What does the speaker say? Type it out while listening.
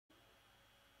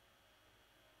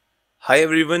Hi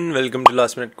everyone, welcome to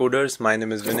Last Minute Coders. My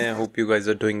name is Vinay. I hope you guys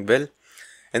are doing well.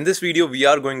 In this video, we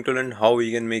are going to learn how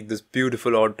we can make this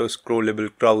beautiful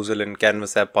auto-scrollable Carousel in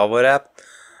Canvas App Power App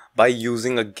by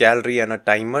using a gallery and a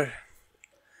timer.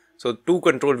 So to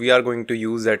control, we are going to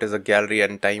use that as a gallery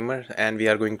and timer, and we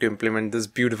are going to implement this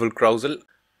beautiful Carousel.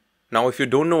 Now, if you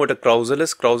don't know what a Carousel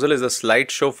is a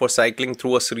slideshow for cycling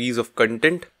through a series of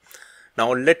content.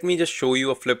 Now, let me just show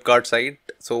you a Flipkart site.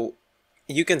 So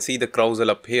you can see the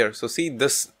Carousel up here. So see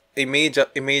this image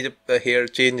here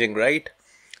changing, right?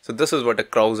 So this is what a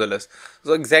Carousel is.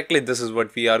 So exactly this is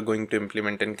what we are going to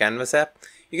implement in Canvas app.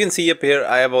 You can see up here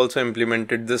I have also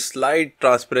implemented this slide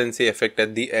transparency effect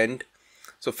at the end.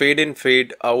 So fade in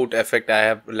fade out effect I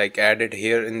have added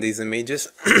here in these images.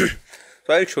 So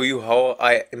I'll show you how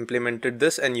I implemented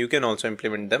this, and you can also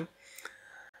implement them.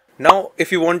 Now if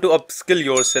you want to upskill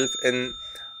yourself in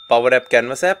PowerApps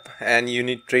Canvas App and you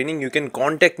need training, you can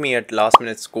contact me at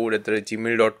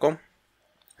lastminutescode@gmail.com.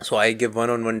 So I give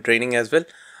one-on-one training as well.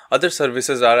 Other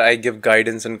services are I give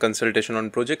guidance and consultation on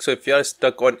projects. So if you are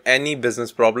stuck on any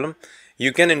business problem,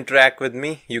 you can interact with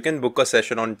me. You can book a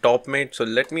session on TopMate. So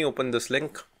let me open this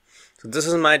link. So this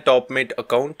is my TopMate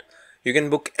account. You can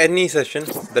book any session.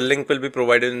 The link will be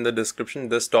provided in the description.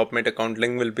 This TopMate account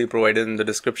link will be provided in the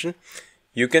description.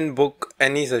 You can book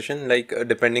any session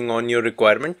depending on your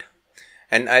requirement,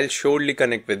 and I'll surely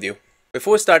connect with you.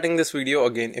 Before starting this video,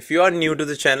 again, if you are new to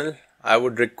the channel, I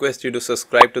would request you to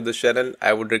subscribe to the channel.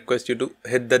 I would request you to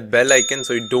hit that bell icon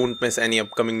so you don't miss any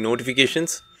upcoming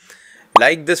notifications.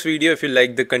 Like this video if you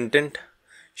like the content.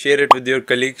 Share it with your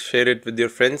colleagues, share it with your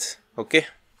friends, okay?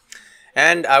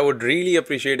 And I would really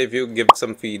appreciate if you give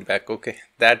some feedback, okay?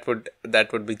 That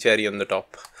would be cherry on the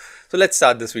top. So let's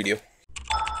start this video.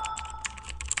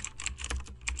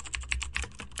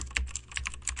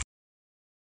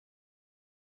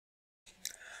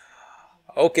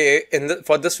 Okay,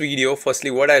 for this video,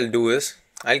 firstly what I'll do is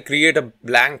I'll create a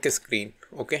blank screen,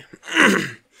 okay?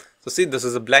 So see, this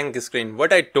is a blank screen.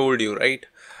 What I told you, right?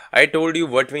 I told you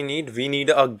what we need. We need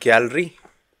a gallery.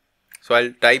 So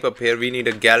I'll type up here, we need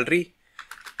a gallery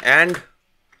and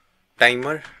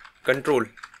timer control.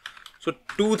 So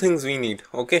two things we need,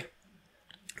 okay?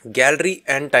 Gallery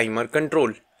and timer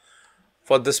control.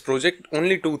 For this project,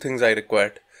 only two things I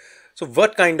required. So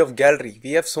what kind of gallery?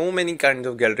 We have so many kinds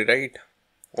of gallery, right?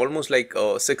 Almost like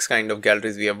 6 kind of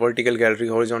galleries. We have vertical gallery,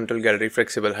 horizontal gallery,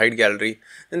 flexible height gallery,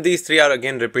 and these three are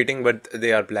again repeating, but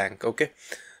they are blank, okay?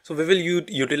 So we will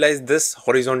utilize this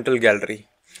horizontal gallery.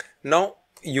 Now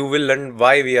you will learn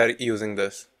why we are using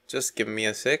this. Just give me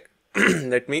a sec.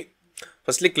 Let me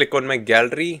firstly click on my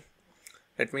gallery.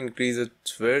 Let me increase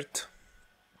its width,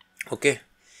 okay?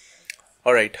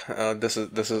 All right, this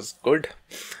is good.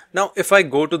 Now if I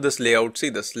go to this layout, see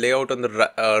this layout on the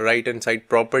right hand side,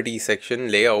 property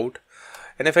section, layout,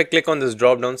 and if I click on this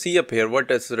drop down, see up here what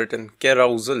is written,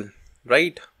 Carousel,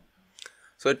 right?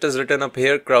 So it is written up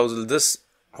here, Carousel. This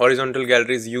horizontal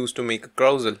gallery is used to make a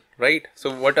carousel, right? So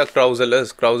what a carousel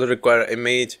is, carousel require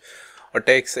image or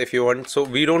text if you want. So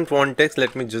we don't want text.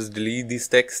 Let me just delete this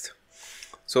text.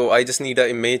 So I just need an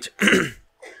image.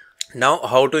 Now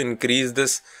how to increase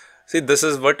this? See, this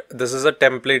is a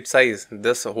template size.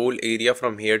 This whole area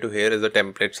from here to here is a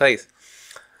template size.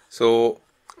 So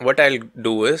what I'll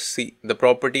do is, see the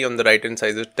property on the right hand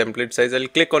side is template size. I'll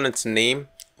click on its name.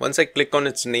 Once I click on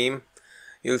its name,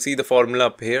 you'll see the formula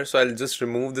up here. So I'll just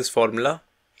remove this formula.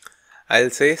 I'll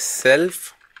say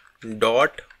self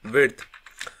dot width.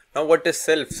 Now what is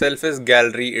self? Self is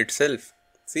gallery itself.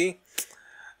 See,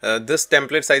 this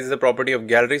template size is a property of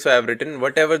gallery. So I have written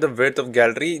whatever the width of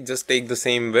gallery, just take the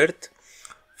same width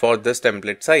for this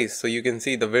template size. So you can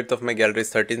see the width of my gallery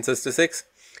is 1366.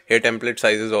 Here template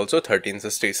size is also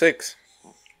 1366.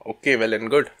 Okay, well and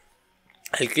good.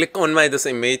 I'll click on this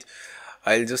image.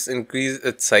 I'll just increase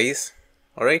its size.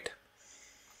 All right.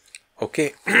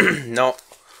 Okay. Now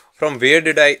from where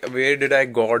did I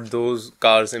got those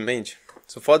cars image?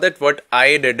 So for that, what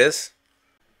I did is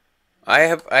I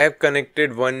have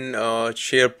connected one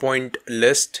SharePoint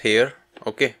list here,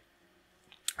 okay?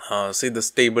 See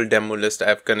this table demo list I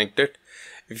have connected.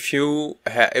 If you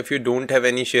don't have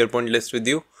any SharePoint list with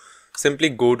you, simply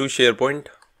go to SharePoint,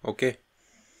 okay?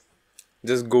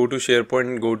 Just go to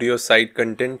SharePoint, go to your site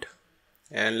content,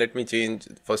 and let me change.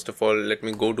 First of all, let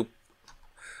me go to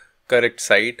correct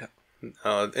site.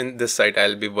 In this site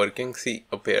I'll be working. See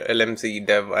up here, LMC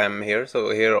dev, I am here.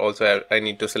 So here also I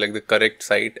need to select the correct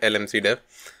site, LMC dev.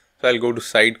 So I'll go to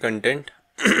site content.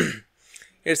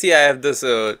 Here see I have this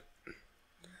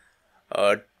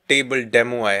table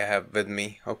demo I have with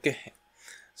me, okay?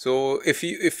 So if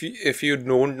you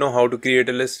don't know how to create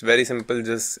a list, very simple,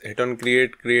 just hit on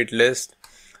create list,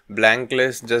 blank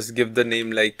list, just give the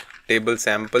name like table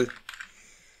sample.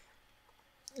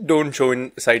 Don't show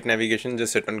in site navigation,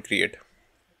 just hit on create.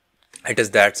 It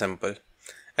is that simple.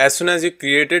 As soon as you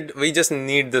create it, we just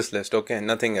need this list, okay,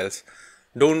 nothing else.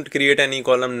 Don't create any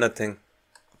column, nothing.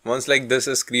 Once like this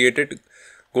is created,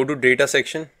 go to data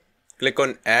section, click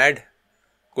on add,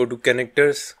 go to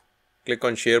connectors, click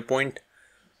on SharePoint,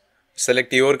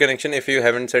 select your connection. If you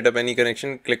haven't set up any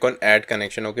connection, click on add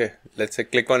connection. Okay, let's say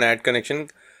click on add connection,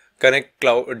 connect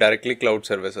directly cloud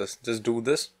services. Just do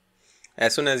this.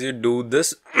 As soon as you do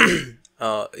this,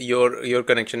 your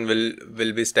connection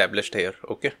will be established here.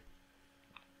 Okay,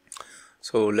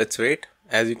 so let's wait.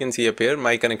 As you can see up here,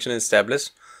 my connection is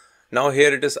established. Now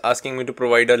here it is asking me to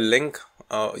provide a link.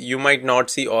 You might not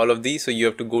see all of these, so you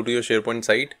have to go to your SharePoint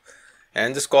site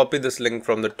and just copy this link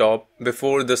from the top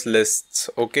before this lists.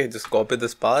 Okay, just copy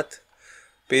this path,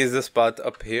 paste this path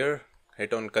up here,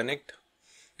 hit on connect.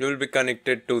 You will be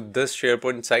connected to this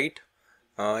SharePoint site.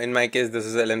 In my case, this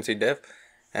is LMC dev,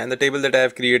 and the table that I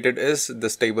have created is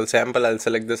this table sample. I'll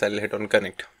select this, I'll hit on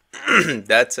connect.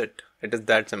 That's it. It is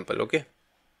that simple. Okay,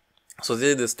 so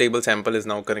this table sample is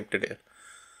now connected here.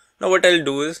 Now what I'll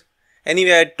do is,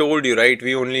 anyway I told you, right,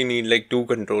 we only need like 2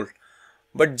 control,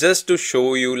 but just to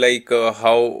show you like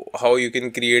how you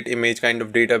can create image kind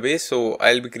of database, so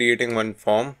I'll be creating one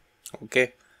form.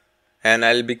 Okay, and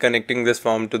I'll be connecting this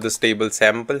form to this table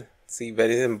sample. See,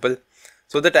 very simple,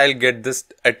 so that I'll get this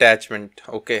attachment.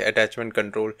 Okay, attachment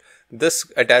control.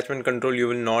 This attachment control, you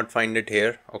will not find it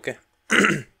here. Okay,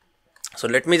 so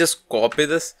let me just copy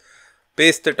this,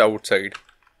 paste it outside.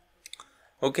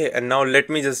 Okay, and now let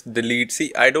me just delete.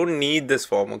 See, I don't need this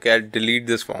form. Okay, I'll delete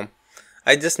this form.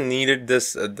 I just needed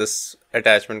this this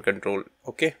attachment control.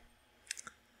 Okay,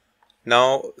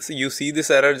 now so you see this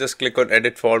error, just click on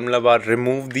edit formula bar,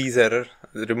 remove these error,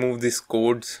 remove these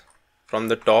codes from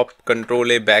the top,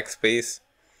 control A backspace,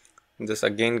 just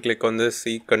again click on this,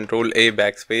 see, control A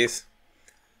backspace.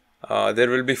 There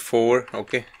will be 4.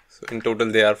 Okay, so in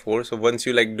total they are 4. So once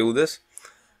you like do this,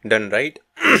 done, right?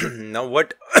 Now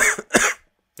what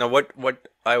now what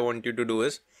I want you to do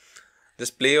is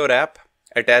just play your app,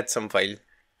 attach some file.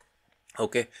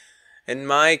 Okay, in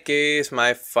my case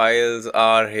my files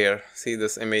are here. See,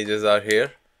 this images are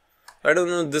here. I don't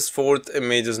know, this 4th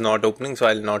image is not opening, so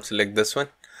I'll not select this one.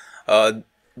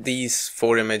 These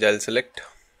 4 image I'll select.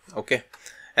 Okay,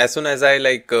 as soon as I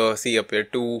like see up here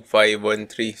 2, 5, 1,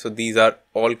 3, so these are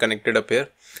all connected up here.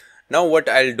 Now what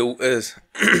I'll do is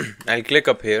I'll click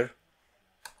up here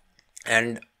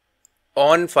and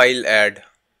on file add,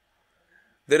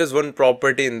 there is one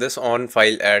property in this on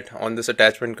file add, on this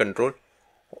attachment control.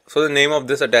 So the name of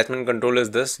this attachment control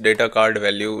is this data card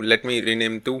value. Let me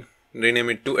rename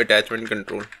it to attachment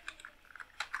control.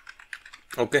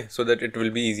 Okay, so that it will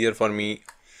be easier for me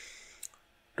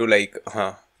to like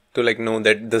know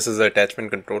that this is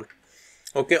attachment control.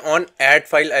 Okay, on add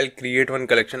file I'll create one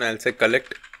collection. I'll say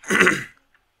collect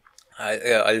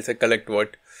I'll say collect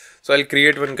what, so I'll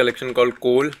create one collection called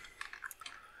col.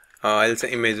 I'll say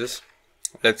images.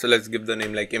 Let's give the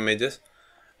name like images.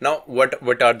 Now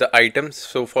what are the items?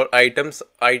 So for items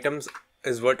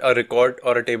is what a record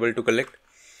or a table to collect.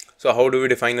 So how do we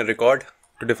define a record?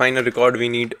 To define a record we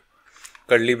need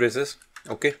curly braces.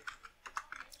 Okay,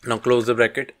 now close the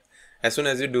bracket. As soon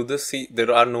as you do this, see,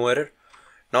 there are no error.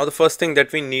 Now the first thing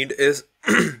that we need is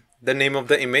the name of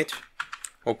the image.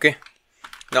 Okay,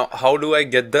 now how do I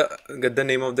get the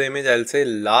name of the image? I'll say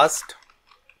last.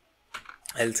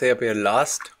 I'll say up here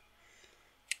last.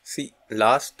 See,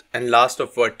 last, and last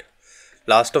of what?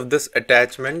 Last of this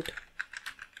attachment,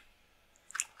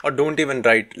 or don't even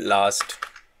write last.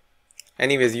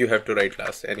 Anyways, you have to write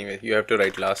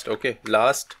last. Okay,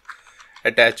 last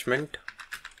attachment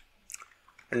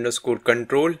underscore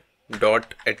control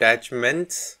dot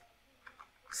attachments.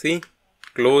 See,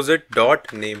 close it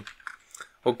dot name.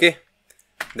 Okay,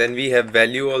 then we have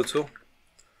value also.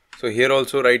 So here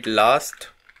also write last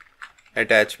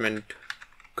attachment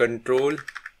control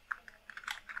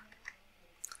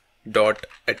dot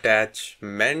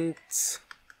attachments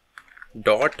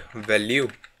dot value.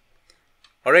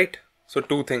 All right, so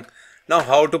 2 things. Now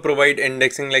how to provide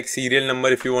indexing, like serial number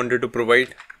if you wanted to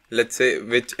provide, let's say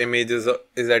which image is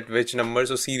at which number.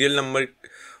 So serial number,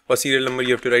 for serial number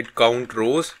you have to write count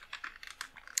rows,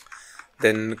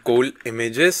 then col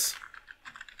images,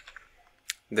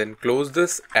 then close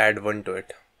this, add 1 to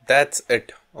it. That's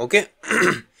it. Okay.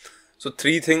 So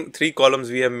 3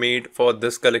 columns we have made for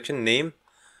this collection: name,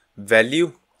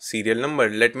 value, serial number.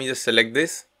 Let me just select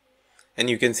this and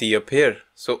you can see up here.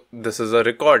 So this is a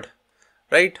record.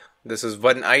 right? This is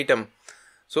one item.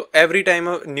 So every time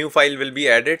a new file will be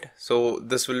added, so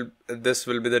this will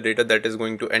be the data that is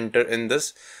going to enter in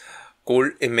this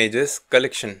cold images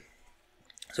collection.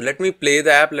 So let me play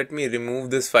the app. Let me remove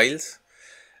these files.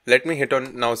 Let me hit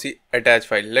on now, see attach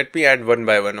file. Let me add one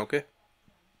by one. Okay,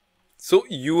 so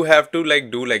you have to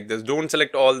do like this. Don't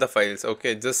select all the files.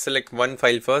 Okay, just select one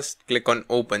file first, click on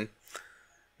open,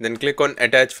 then click on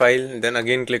attach file, then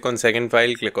again click on second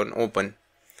file, click on open,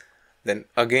 then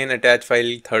again attach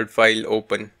file, third file,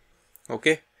 open.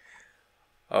 Okay,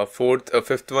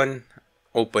 fifth one,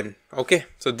 open. Okay,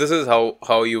 so this is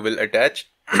how you will attach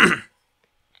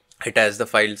the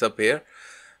files up here.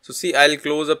 So see, I'll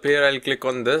close up here, I'll click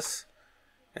on this,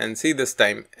 and see, this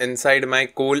time inside my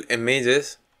cool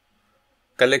images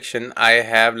collection I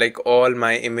have all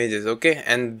my images. Okay,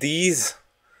 and these,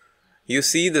 you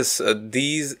see this,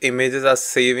 these images are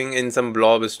saving in some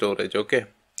blob storage. Okay,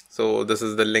 so this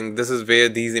is the link, this is where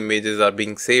these images are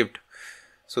being saved.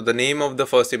 So the name of the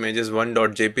first image is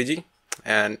 1.jpg,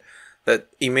 and the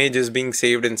image is being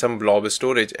saved in some blob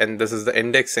storage, and this is the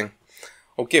indexing.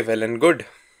 Okay, well and good.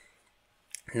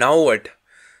 Now what?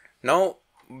 Now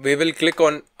we will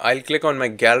I'll click on my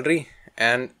gallery,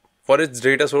 and for its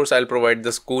data source I'll provide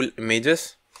this cool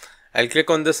images. I'll click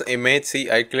on this image. See,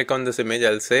 I click on this image,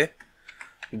 I'll say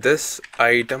this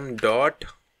item dot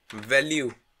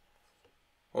value.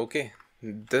 Okay,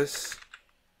 this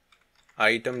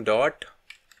item dot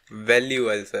value,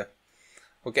 I'll say.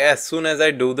 Okay, as soon as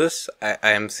I do this, I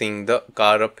am seeing the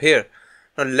car up here.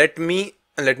 Now let me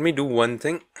do one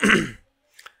thing.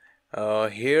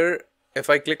 Here, if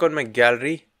I click on my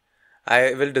gallery,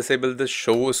 I will disable the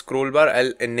show scroll bar.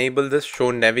 I'll enable this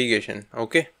show navigation.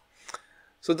 Okay,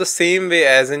 so the same way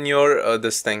as in your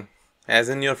this thing, as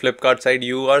in your Flipkart side,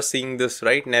 you are seeing this,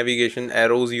 right? Navigation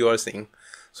arrows you are seeing.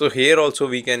 So here also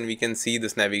we can see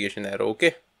this navigation arrow.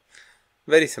 Okay,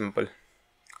 very simple.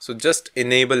 So just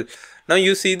enable. Now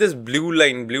you see this blue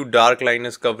line, blue dark line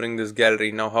is covering this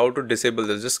gallery. Now how to disable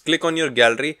this? Just click on your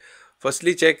gallery.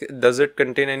 Firstly check, does it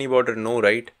contain any border? No,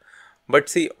 right? But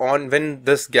see, when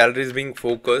this gallery is being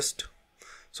focused,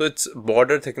 so its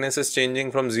border thickness is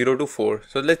changing from 0 to 4.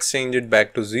 So let's change it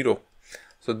back to 0.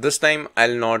 So this time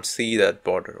I'll not see that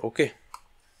border. Okay,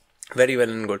 very well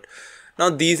and good.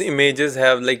 Now these images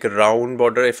have round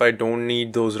border. If I don't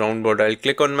need those round border, I'll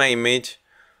click on my image.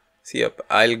 See up,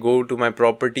 I'll go to my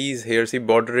properties. Here, see,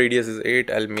 border radius is 8.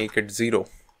 I'll make it 0.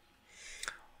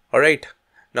 Alright.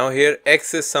 Now here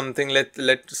X is something,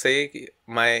 let's say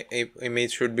my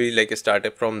image should be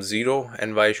started from 0,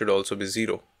 and Y should also be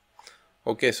 0.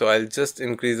 Okay, so I'll just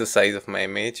increase the size of my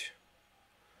image.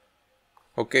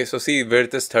 Okay, so see,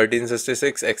 width is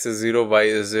 1366, X is 0, Y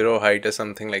is 0, height is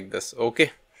something like this.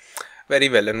 Okay, very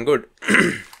well and good.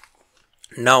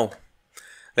 Now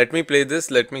let me play this.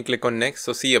 Let me click on next.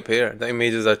 So see up here, the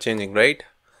images are changing, right?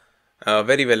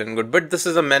 Very well and good, but this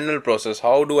is a manual process.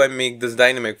 How do I make this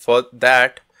dynamic? For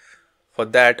that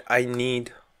I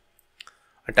need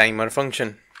a timer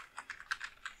function.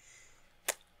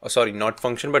 Oh, sorry, not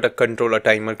function, but a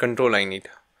timer control I need.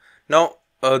 Now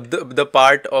the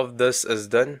part of this is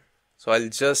done, so I'll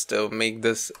just make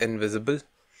this invisible.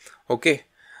 Okay,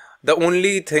 the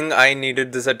only thing I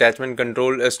needed this attachment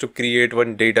control is to create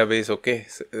one database. Okay,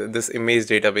 so, this image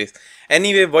database.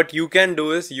 Anyway, what you can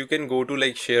do is you can go to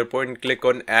SharePoint, click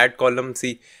on add column,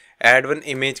 see, add one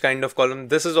image kind of column.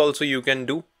 This is also you can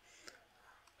do.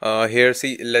 Here,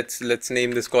 see, let's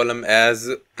name this column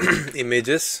as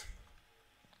images.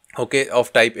 Okay,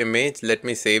 of type image. Let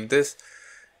me save this.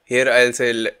 Here I'll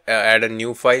say add a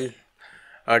new file.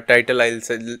 Title I'll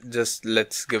say just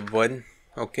let's give one.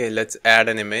 Okay, let's add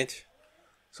an image.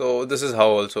 So this is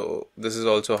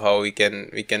also how we can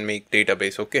make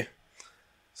database. Okay,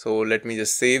 so let me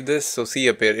just save this. So see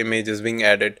up here, image is being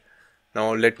added.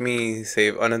 Now let me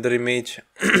save another image.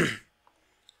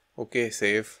 Okay,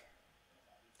 save.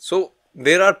 So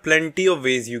there are plenty of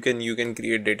ways you can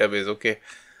create database. Okay,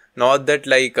 not that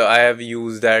I have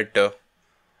used that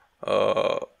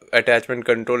attachment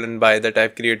control, and by that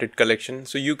I've created collection.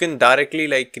 So you can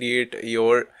directly create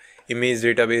your image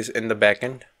database in the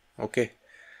backend. Okay,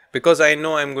 because I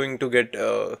know I'm going to get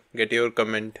your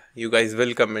comment. You guys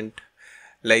will comment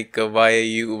why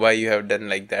you have done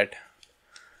like that,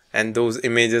 and those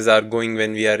images are going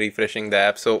when we are refreshing the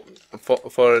app. So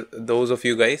for those of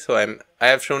you guys, so I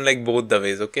have shown both the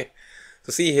ways. Okay,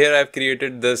 so see here I've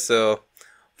created this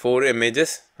 4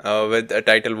 images with a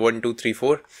title 1 2 3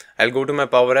 4. I'll go to my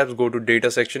PowerApps, go to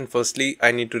data section. Firstly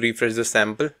I need to refresh the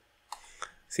sample.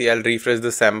 See, I'll refresh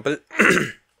the sample.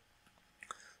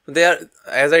 There,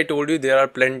 as I told you, there are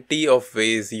plenty of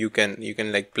ways you can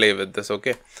play with this.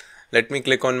 Okay, Let me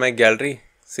click on my gallery.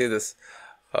 See this.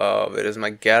 Where is my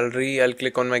gallery? I'll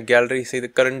click on my gallery. See the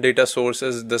current data source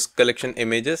is this collection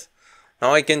images.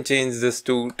 Now I can change this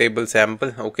to table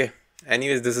sample. Okay.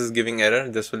 Anyways, this is giving error.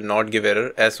 This will not give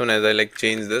error as soon as I like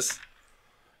change this.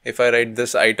 If I write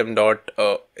this item dot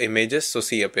images, so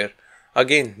see up here.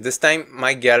 Again, this time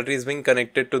my gallery is being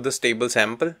connected to this table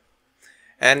sample,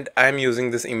 and I am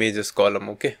using this images column.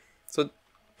 Okay. So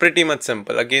pretty much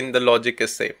simple. Again, the logic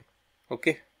is same.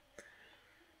 Okay.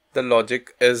 The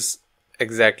logic is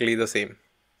exactly the same.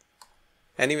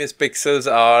 Anyways,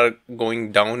 pixels are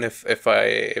going down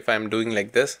if I'm doing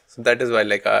like this. So that is why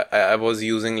like I was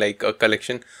using like a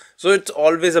collection. So it's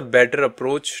always a better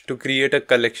approach to create a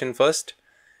collection first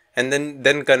and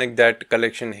then connect that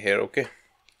collection here. Okay,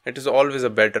 it is always a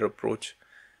better approach.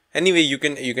 Anyway, you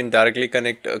can directly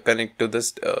connect to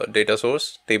this data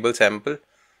source table sample.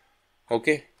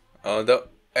 Okay, the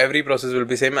every process will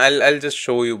be same. I'll just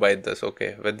show you by this.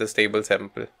 Okay, with this table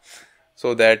sample,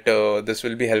 so that this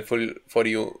will be helpful for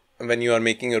you when you are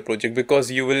making your project, because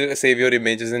you will save your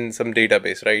images in some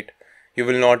database, right? You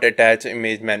will not attach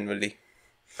image manually.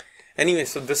 Anyway,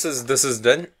 so this is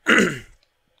done.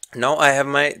 Now I have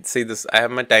my I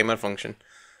have my timer function.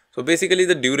 So basically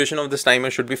the duration of this timer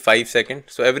should be 5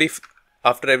 seconds. So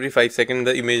after every 5 seconds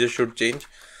the images should change.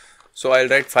 So I'll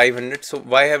write 500. So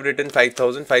why I have written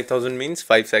 5000? 5000 means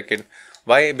 5 seconds.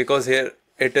 Why? Because here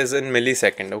it is in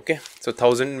millisecond. Okay, so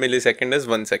 1000 millisecond is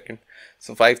 1 second.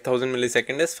 So 5000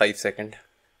 millisecond is 5 seconds.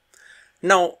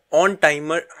 Now on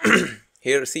timer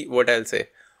here, see what I'll say.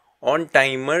 On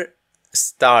timer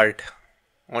start,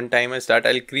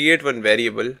 I'll create one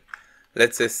variable.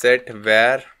 Let's say set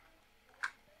var,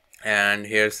 and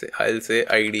here I'll say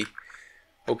id.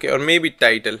 Okay, or maybe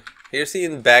title. Here see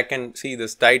in backend, see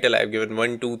this title I've given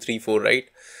 1 2 3 4, right?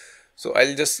 So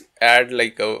I'll just add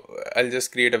like I'll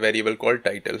just create a variable called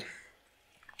title.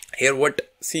 Here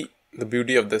see the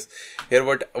beauty of this. Here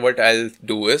what I'll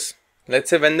do is, let's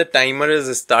say when the timer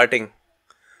is starting.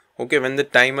 Okay, when the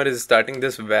timer is starting,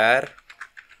 this var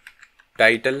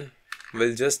title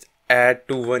will just add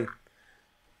to 1.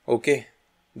 Okay,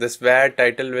 this var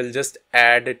title will just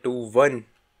add to 1.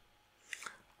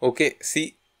 Okay,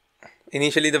 see,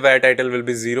 initially the var title will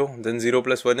be 0, then 0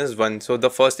 plus 1 is 1. So the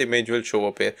first image will show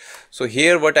up here. So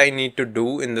here what I need to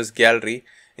do in this gallery,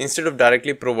 instead of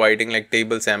directly providing like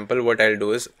table sample, what I'll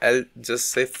do is I'll just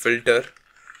say filter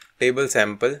table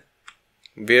sample,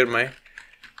 where my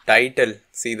title,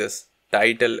 see this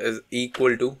title is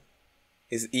equal to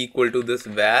this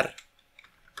var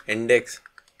index.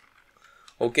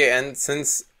 Okay, and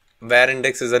since var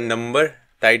index is a number,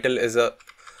 title is a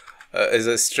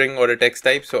string or a text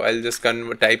type, so I'll just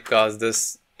typecast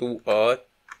this to a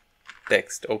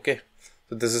text. Okay,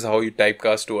 so this is how you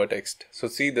typecast to a text. So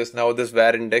see this, now this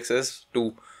var index is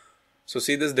 2. So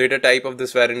see, this data type of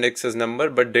this var index is number,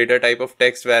 but data type of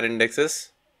text var index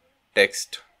is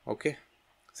text. Okay,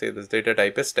 say this data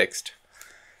type is text.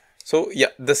 So yeah,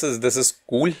 this is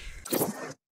cool.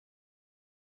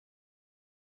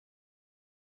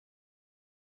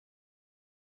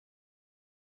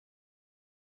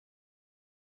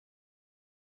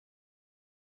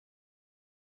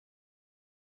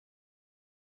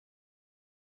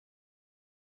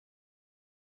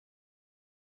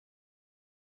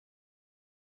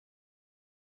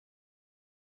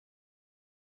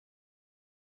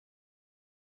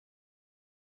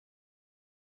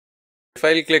 If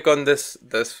I'll click on this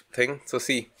thing, so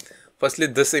see, firstly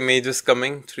this image is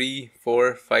coming 3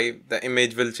 4 5, the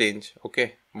image will change.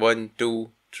 Okay, 1 2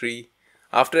 3,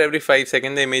 after every 5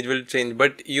 seconds the image will change,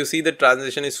 but you see the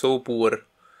transition is so poor.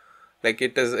 Like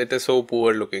it is so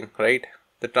poor looking, right?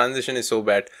 The transition is so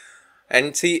bad.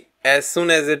 And see, as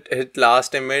soon as it hit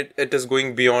last image, it is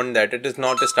going beyond that. It is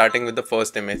not starting with the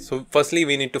first image. So firstly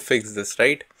we need to fix this,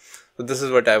 right? So this is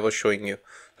what I was showing you.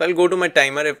 So I'll go to my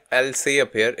timer. If I'll say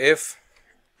up here, if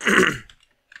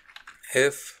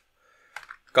if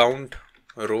count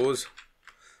rows,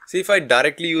 see, if I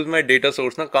directly use my data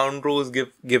source, now count rows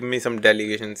give me some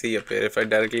delegation. See up here, if I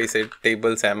directly say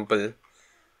table sample,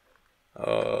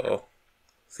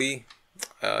 see,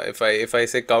 if I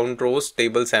say count rows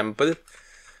table sample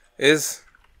is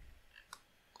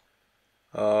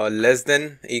less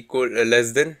than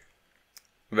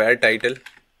var title,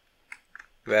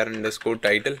 var underscore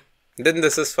title, then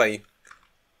this is fine.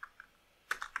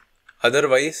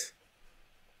 Otherwise,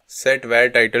 set var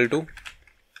title to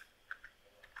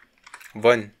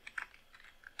 1,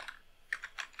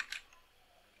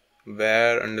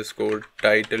 var underscore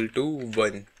title to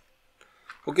 1.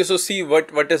 Okay, so see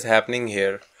what is happening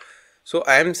here. So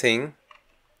I am saying,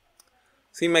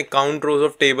 see, my count rows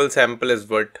of table sample is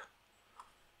what?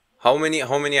 how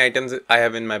many items I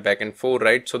have in my backend? 4,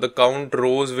 right? So the count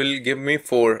rows will give me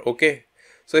 4. Okay,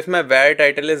 so if my var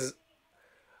title is,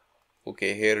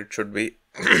 okay, here it should be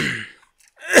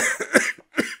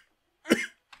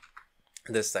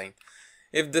this sign.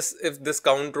 If this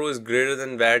count row is greater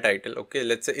than var title, okay,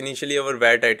 let's say initially our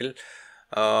var title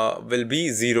will be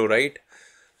 0, right?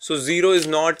 So 0 is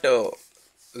not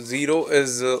 0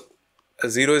 is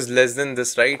 0 is less than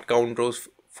this, right? Count rows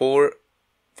 4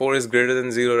 is greater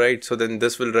than 0, right? So then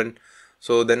this will run.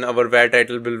 So then our var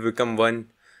title will become 1.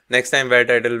 Next time var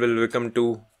title will become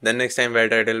 2. Then next time var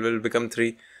title will become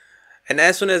 3. And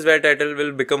as soon as var title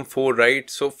will become 4, right?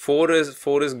 So 4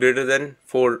 is greater than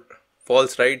 4,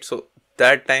 false, right? So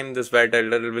that time this var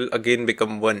title will again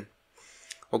become 1.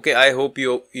 Okay, I hope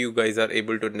you guys are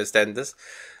able to understand this.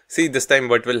 See, this time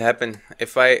what will happen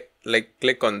if I like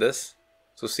click on this.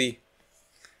 So see,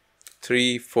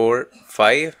 3, 4,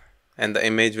 5, and the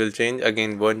image will change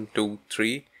again. 1, 2,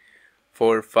 3,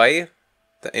 4, 5.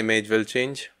 The image will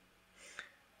change.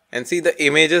 And see, the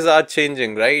images are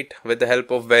changing, right, with the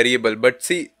help of variable. But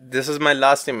see, this is my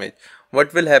last image.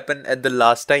 What will happen at the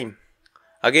last time?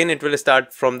 Again, it will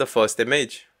start from the first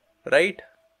image, right?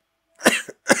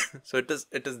 So it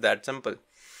is that simple.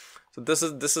 So this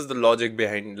is the logic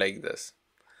behind like this,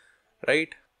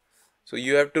 right? So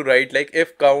you have to write like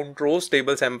if count rows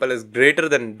table sample is greater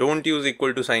than, don't use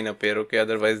equal to sign up here, okay?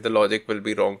 Otherwise the logic will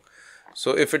be wrong.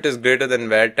 So if it is greater than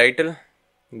var title,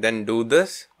 then do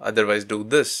this, otherwise do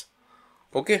this.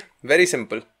 Okay, very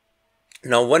simple.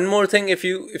 Now one more thing, if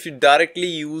you directly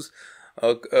use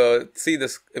see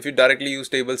this, if you directly use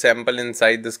table sample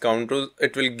inside this count rows,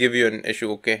 it will give you an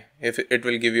issue, okay? If it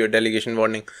will give you a delegation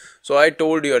warning. So I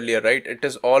told you earlier, right, it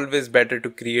is always better to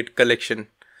create collection.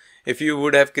 If you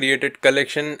would have created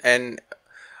collection, and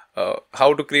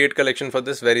how to create collection for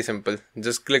this, very simple.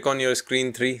 Just click on your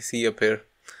screen 3, see up here,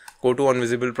 go to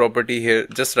invisible property here,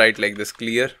 just write like this,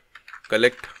 clear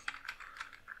collect,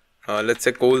 let's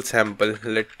say col sample,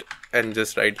 and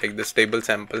just write like this, table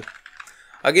sample.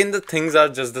 Again, the things are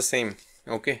just the same,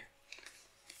 okay?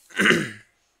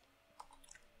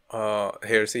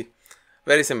 Here, see,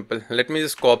 very simple. Let me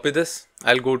just copy this.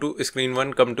 I'll go to screen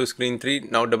 1, come to screen 3.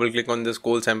 Now double click on this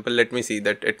col sample. Let me see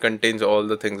that it contains all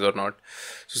the things or not.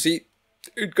 So see,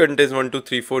 it contains 1, 2,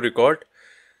 3, 4 record,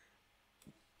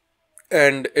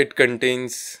 and it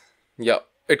contains, yeah,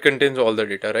 it contains all the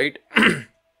data, right?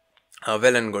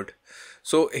 Well and good.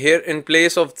 So here in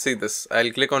place of, see this, I'll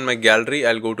click on my gallery,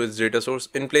 I'll go to its data source.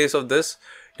 In place of this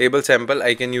table sample,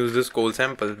 I can use this col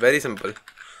sample. Very simple.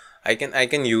 I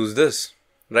can use this,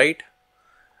 right?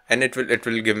 And it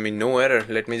will give me no error.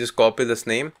 Let me just copy this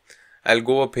name. I'll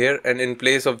go up here, and in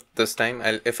place of this time,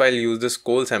 if I'll use this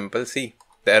col sample, see,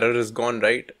 the error is gone,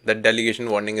 right? That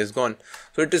delegation warning is gone.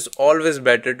 So it is always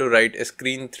better to write a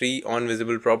screen 3 on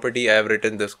visible property. I have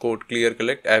written this code, clear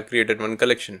collect. I have created one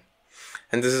collection.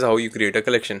 And this is how you create a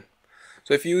collection.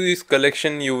 So if you use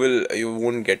collection, you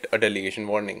won't get a delegation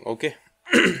warning, okay?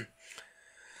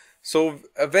 So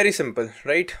very simple,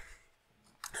 right?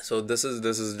 So this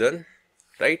is done,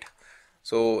 right?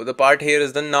 So the part here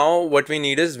is done. Now what we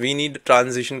need is, we need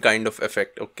transition kind of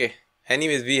effect, okay?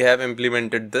 Anyways, we have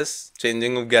implemented this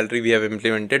changing of gallery, we have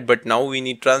implemented, but now we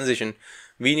need transition.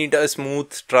 We need a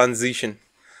smooth transition.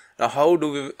 Now how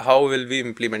will we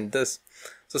implement this?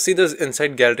 So see this,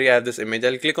 inside gallery I have this image.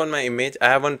 I'll click on my image. I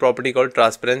have one property called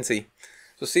transparency.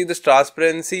 So see this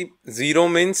transparency, 0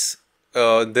 means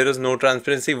there is no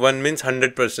transparency, 1 means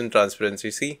 100%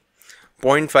 transparency. See,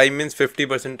 0.5 means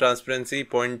 50% transparency,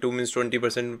 0.2 means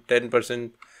 20%,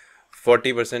 10%,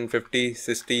 40%, 50,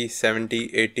 60,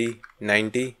 70, 80,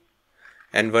 90,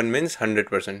 and 1 means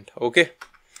 100%. Okay.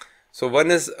 So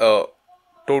 1 is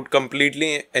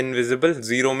completely invisible,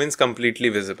 0 means completely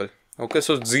visible. Okay,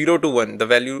 so 0 to 1, the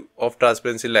value of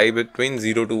transparency lie between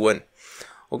 0 to 1.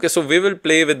 Okay, so we will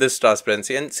play with this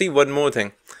transparency. And see, one more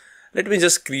thing, let me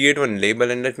just create one label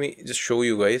and let me just show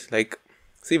you guys. Like,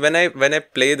 see, when I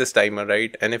play this timer,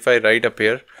 right, and if I write up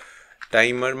here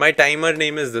timer, my timer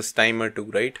name is this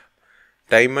timer2, right,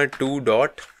 timer2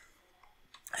 dot,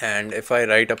 and if I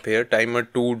write up here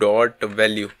timer2 dot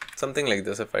value, something like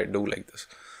this, if I do like this.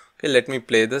 Okay, let me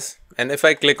play this, and if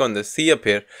I click on this, see up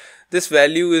here, this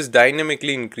value is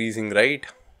dynamically increasing, right?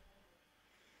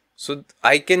 So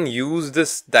I can use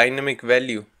this dynamic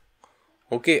value.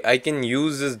 Okay, I can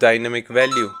use this dynamic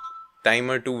value,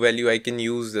 timer2 value, I can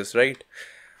use this, right?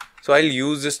 So I'll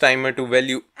use this timer2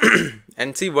 value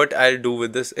and see what I'll do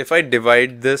with this. If I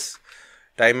divide this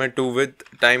timer2 with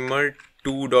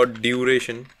timer2 dot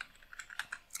duration,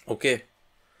 okay,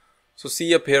 so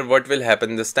see up here what will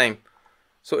happen this time.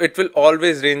 So it will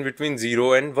always range between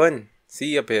 0 and 1.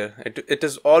 See up here, it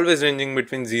is always ranging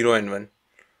between 0 and 1.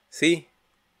 See,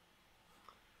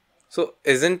 so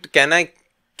can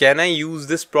I use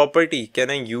this property? Can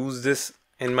I use this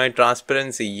in my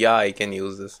transparency? Yeah, I can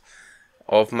use this.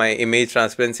 Of my image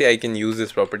transparency, I can use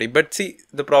this property. But see,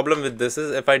 the problem with this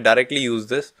is if I directly use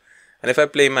this and if I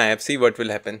play my app, see what will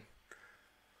happen.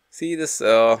 See this,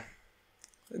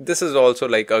 this is also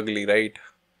like ugly, right?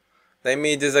 The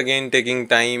image is again taking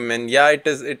time, and yeah, it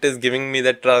is giving me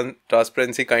that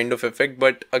transparency kind of effect,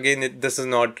 but again this is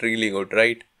not really good,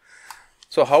 right?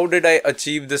 So how did I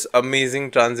achieve this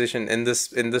amazing transition in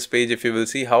this page? If you will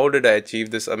see, how did I achieve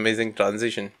this amazing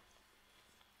transition,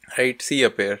 right? See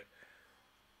up here.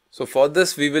 So for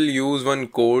this we will use one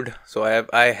code. So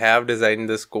I have designed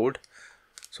this code.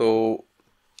 So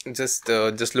just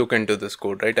look into this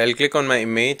code, right? I'll click on my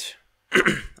image.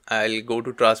 I'll go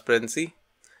to transparency.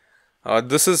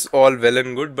 This is all well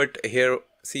and good, but here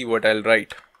see what I'll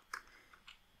write.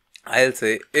 I'll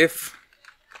say if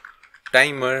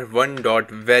timer 1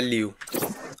 dot value,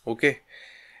 okay,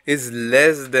 is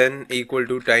less than equal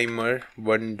to timer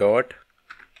 1 dot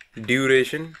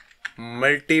duration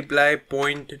multiply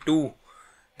 0.2.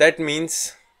 That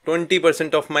means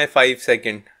 20% of my 5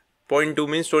 second. 0.2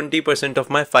 means 20% of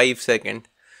my 5 second.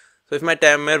 So if my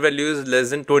timer value is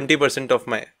less than 20% of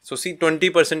my, so see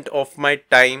 20% of my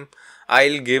time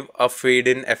I'll give a fade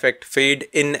in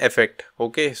effect.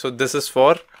 Okay, so this is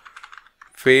for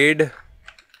fade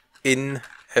in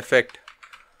effect.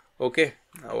 Okay,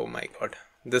 oh my god,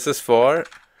 this is for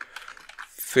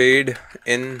fade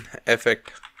in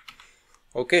effect.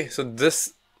 Okay, so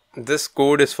this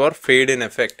code is for fade in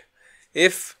effect.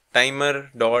 If timer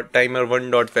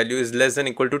 1 dot value is less than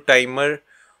equal to timer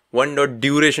 1 dot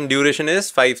duration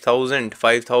is 5000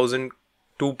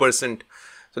 2%.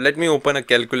 So let me open a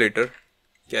calculator.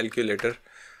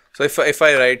 So if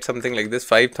I write something like this,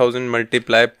 5000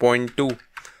 multiply 0.2,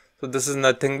 so this is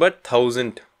nothing but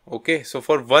 1000. Okay, so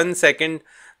for 1 second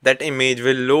that image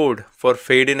will load for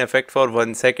fade in effect for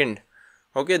 1 second.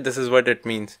 Okay, this is what it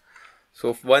means.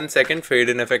 So 1 second fade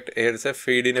in effect. Here's a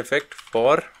fade in effect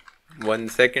for 1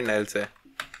 second, I'll say.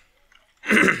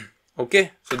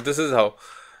 Okay, so this is how.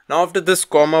 Now after this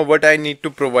comma, what I need to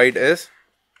provide is,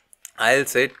 I'll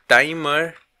say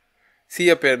timer,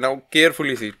 see up here, now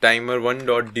carefully see, timer 1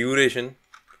 dot duration.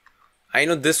 I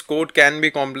know this code can be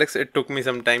complex, it took me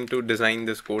some time to design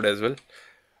this code as well.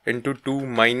 Into 2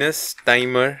 minus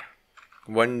timer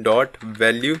 1 dot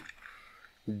value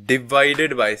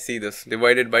divided by, see this,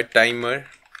 divided by timer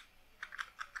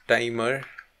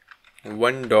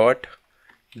 1 dot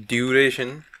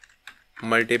duration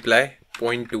multiply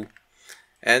 0.2,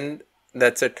 and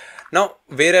that's it. Now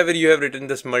wherever you have written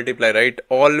this multiply, right,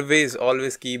 always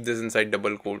keep this inside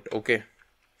double quote. Okay,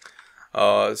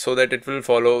 so that it will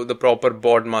follow the proper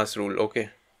BODMAS rule.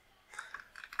 Okay,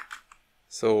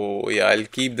 so yeah, I'll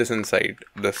keep this inside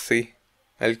the, see,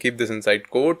 I'll keep this inside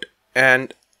quote,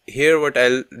 and here what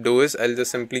I'll do is I'll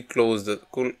just simply close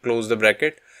the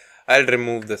bracket. I'll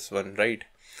remove this one, right?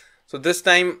 So this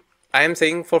time I am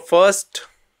saying for first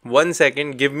 1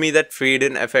 second give me that fade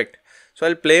in effect. So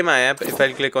I'll play my app. If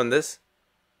I'll click on this,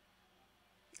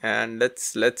 and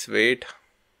let's wait.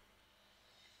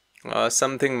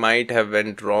 Something might have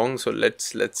went wrong, so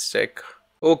let's check.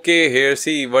 Okay, here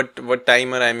see what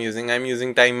timer I'm using. I'm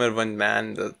using timer 1,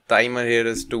 man. The timer here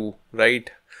is 2, right?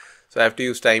 So I have to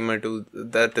use timer 2.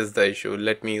 That is the issue.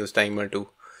 Let me use timer 2.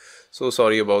 So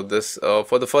sorry about this.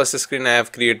 For the first screen I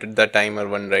have created the timer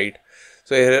 1, right?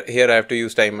 So here I have to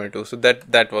use timer 2. So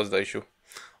that was the issue.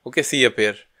 Okay, see up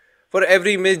here. For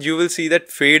every image you will see that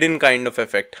fade in kind of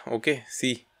effect. Okay,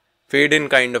 see, fade in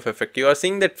kind of effect. You are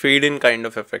seeing that fade in kind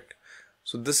of effect.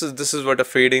 So this is what a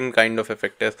fade in kind of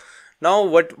effect is. Now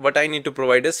what I need to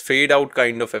provide is fade out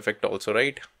kind of effect also,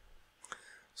 right?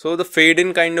 So the fade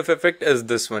in kind of effect is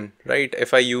this one, right?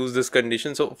 If I use this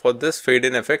condition, so for this fade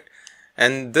in effect,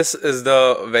 and this is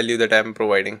the value that I am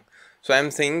providing. So I am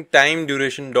saying time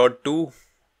duration dot 2,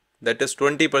 that is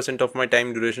 20% of my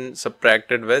time duration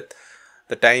subtracted with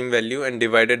the time value and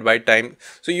divided by time.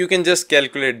 So you can just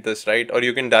calculate this, right? Or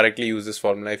you can directly use this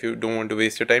formula. If you don't want to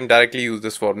waste your time, directly use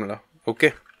this formula.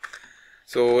 Okay,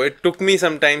 so it took me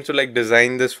some time to like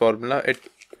design this formula.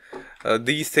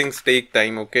 These things take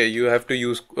time. Okay, you have to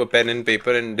use a pen and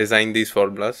paper and design these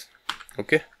formulas.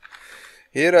 Okay,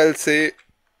 here I'll say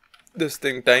this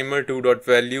thing, timer 2 dot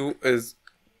value is,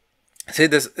 say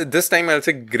this time I'll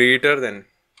say greater than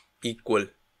equal.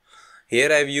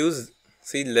 Here I've used,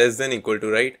 see, less than equal to,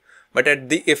 right? But at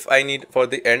the, if I need for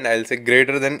the end, I'll say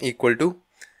greater than equal to,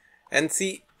 and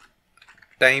see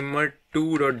timer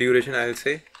 2 dot duration, I'll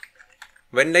say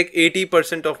when like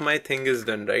 80% of my thing is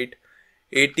done, right?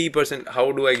 80%.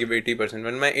 How do I give 80%?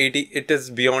 When my 80, it is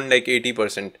beyond like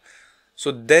 80%.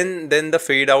 So then the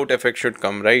fade out effect should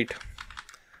come, right?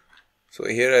 So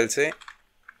here I'll say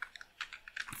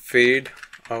fade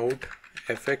out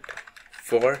effect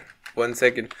for 1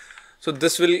 second. So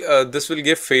this will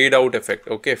give fade out effect,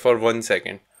 okay, for 1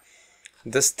 second.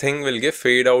 This thing will give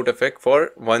fade out effect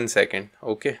for 1 second,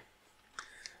 okay.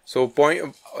 So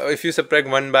if you subtract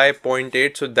 1 by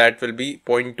 0.8, so that will be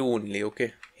 0.2 only,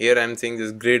 okay. Here I am saying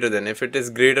this greater than. If it is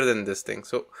greater than this thing,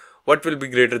 so what will be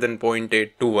greater than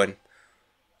 0.8 to 1?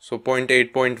 So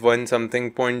 0.8, 0.1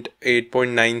 something, 0.8,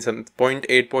 0.9 something,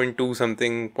 0.8.2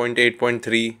 something,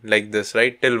 0.8.3, like this,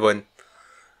 right, till 1.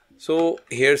 So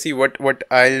here, see, what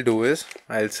I'll do is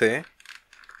I'll say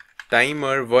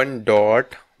timer 1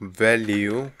 dot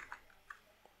value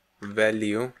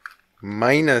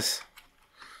minus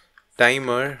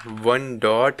timer 1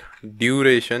 dot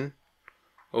duration,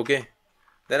 okay.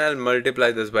 Then I'll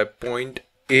multiply this by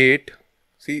 0.8.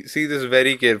 See this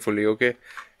very carefully, okay.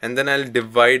 And then I'll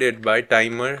divide it by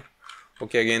timer.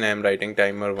 Okay, again I am writing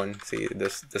timer 1. See,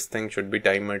 this thing should be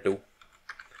timer 2.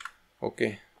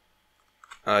 Okay.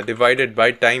 Divided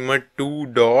by timer 2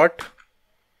 dot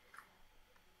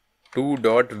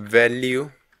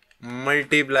value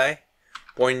multiply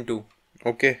 0.2.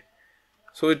 Okay.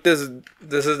 So this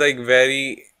is like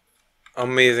very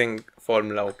amazing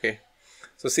formula, okay.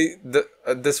 So see,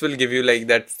 this will give you like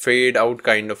that fade out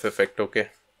kind of effect, okay.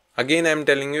 Again I'm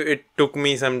telling you, it took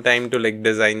me some time to like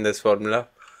design this formula.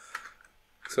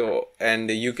 So,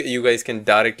 and you guys can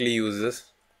directly use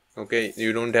this, okay,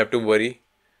 you don't have to worry.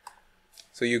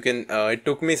 So you can it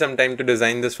took me some time to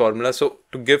design this formula. So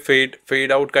to give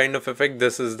fade out kind of effect,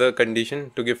 this is the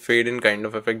condition. To give fade in kind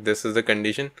of effect, this is the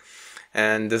condition,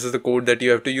 and this is the code that you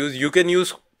have to use. You can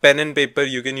use pen and paper,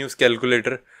 you can use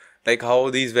calculator, like how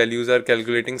these values are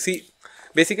calculating. See,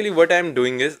 basically what I'm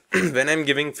doing is when I'm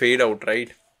giving fade out,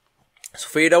 right, so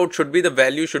fade out should be, the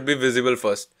value should be visible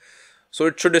first. So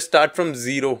it should start from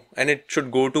 0 and it should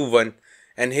go to 1,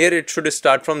 and here it should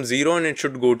start from 0 and it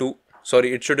should go to,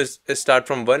 sorry, it should start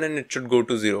from 1 and it should go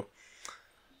to 0.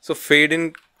 So fade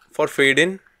in, for fade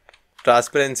in,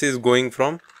 transparency is going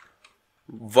from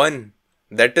 1,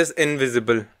 that is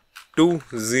invisible, to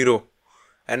 0,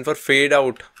 and for fade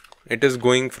out it is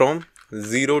going from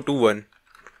 0 to 1,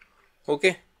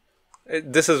 okay.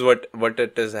 This is what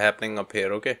it is happening up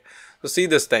here, okay. So see,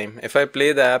 this time if I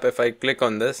play the app, if I click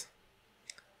on this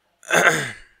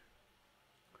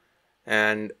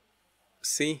and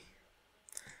see,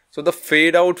 so the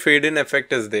fade out fade in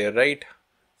effect is there, right?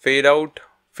 Fade out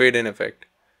fade in effect,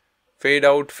 fade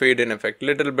out fade in effect,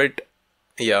 little bit,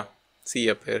 yeah, see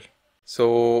up here.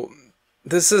 So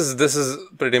this is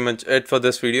pretty much it for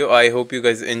this video. I hope you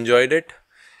guys enjoyed it,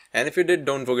 and if you did,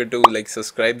 don't forget to like,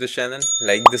 subscribe this channel,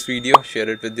 like this video, share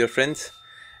it with your friends,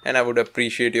 and I would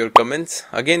appreciate your comments.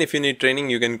 Again, if you need training,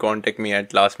 you can contact me at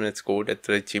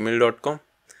lastminutescode@gmail.com.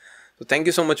 So thank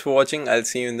you so much for watching. I'll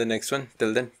see you in the next one.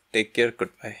 Till then, take care.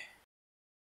 Goodbye.